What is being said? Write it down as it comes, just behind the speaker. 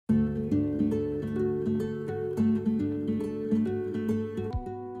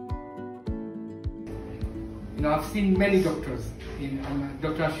I've seen many doctors,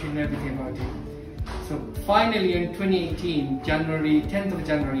 Dr. Ashwin, everything about it. So finally in 2018, January, 10th of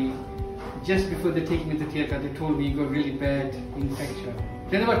January, just before they take me to the theatre, they told me you got really bad infection.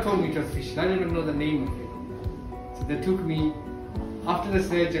 They never told me it was fistula, I didn't even know the name of it. So they took me, after the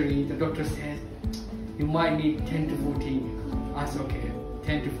surgery, the doctor said, you might need 10 to 14. I said, okay,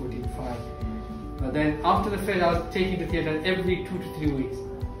 10 to 14, fine. But then after the fair, I was taken to theatre every 2 to 3 weeks.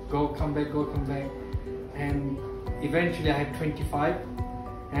 Go, come back, go, come back. And eventually I had 25.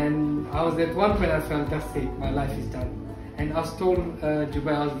 And I was at one point I felt, that's it, my life is done. And I was told,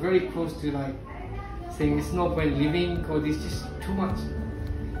 Dubai, I was very close to like saying it's no point living or this is just too much.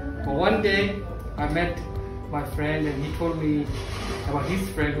 But one day I met my friend and he told me about his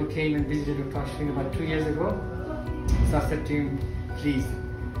friend who came and visited Dr. Ashwin about 2 years ago. So I said to him, please,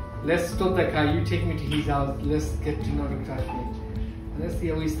 let's stop the car, you take me to his house, let's get to know Dr. Ashwin. And let's see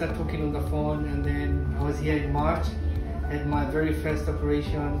how we start talking on the phone, and then I was here in March, had my very first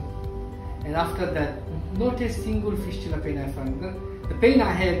operation. And after that, not a single fistula pain I found. The pain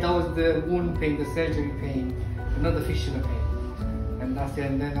I had, that was the wound pain, the surgery pain, not the fistula pain. And that's it.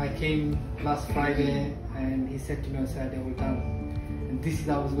 And then I came last Friday and he said to me on Saturday, we're done. And this is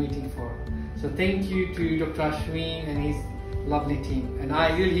what I was waiting for. So thank you to Dr. Ashwin and his lovely team. And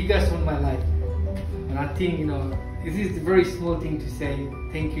you guys saved my life. And I think, this is a very small thing to say.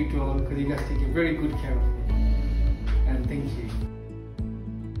 Thank you to all, because you guys take a very good care of me. And thank you.